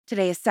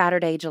Today is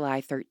Saturday,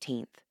 July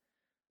 13th.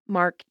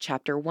 Mark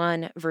chapter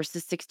 1,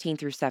 verses 16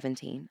 through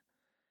 17.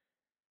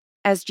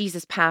 As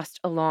Jesus passed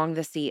along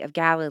the Sea of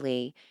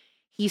Galilee,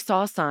 he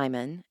saw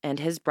Simon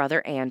and his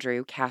brother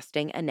Andrew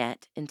casting a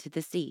net into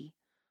the sea,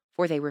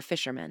 for they were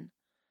fishermen.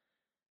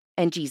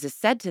 And Jesus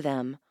said to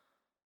them,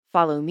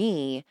 "Follow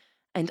me,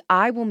 and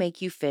I will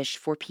make you fish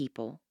for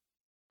people."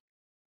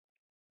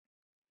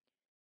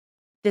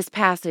 This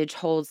passage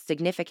holds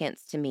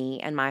significance to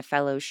me and my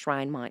fellow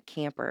Shrinemont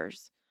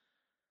campers.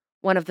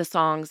 One of the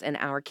songs in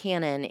our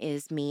canon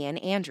is Me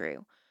and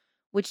Andrew,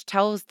 which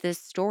tells this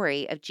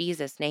story of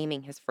Jesus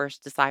naming his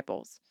first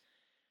disciples.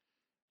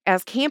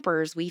 As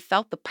campers, we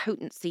felt the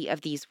potency of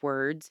these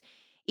words,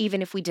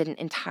 even if we didn't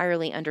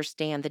entirely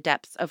understand the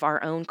depths of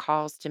our own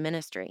calls to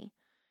ministry.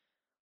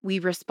 We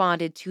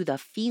responded to the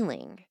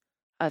feeling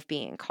of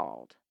being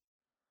called.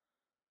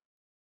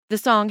 The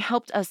song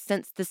helped us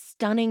sense the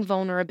stunning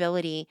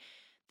vulnerability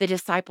the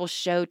disciples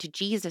showed to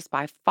Jesus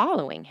by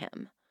following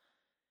him.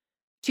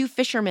 Two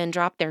fishermen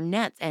dropped their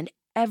nets and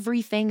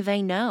everything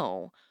they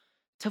know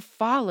to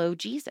follow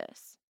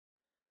Jesus.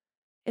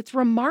 It's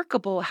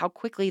remarkable how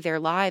quickly their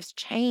lives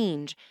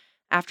change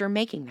after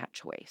making that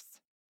choice.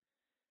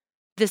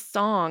 This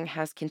song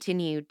has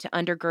continued to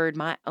undergird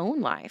my own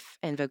life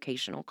and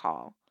vocational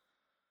call.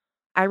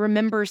 I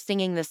remember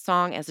singing this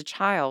song as a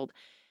child,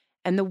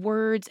 and the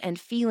words and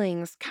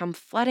feelings come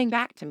flooding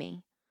back to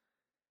me,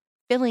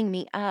 filling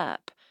me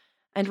up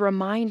and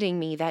reminding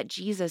me that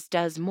Jesus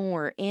does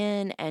more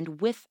in and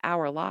with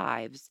our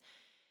lives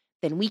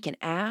than we can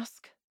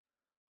ask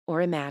or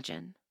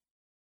imagine.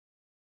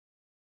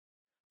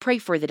 Pray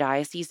for the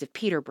Diocese of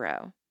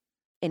Peterborough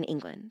in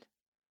England.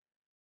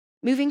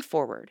 Moving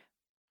forward,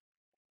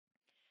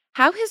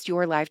 how has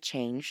your life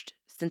changed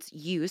since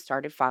you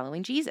started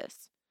following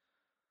Jesus?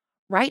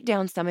 Write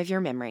down some of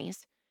your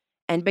memories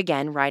and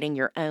begin writing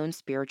your own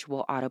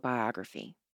spiritual autobiography.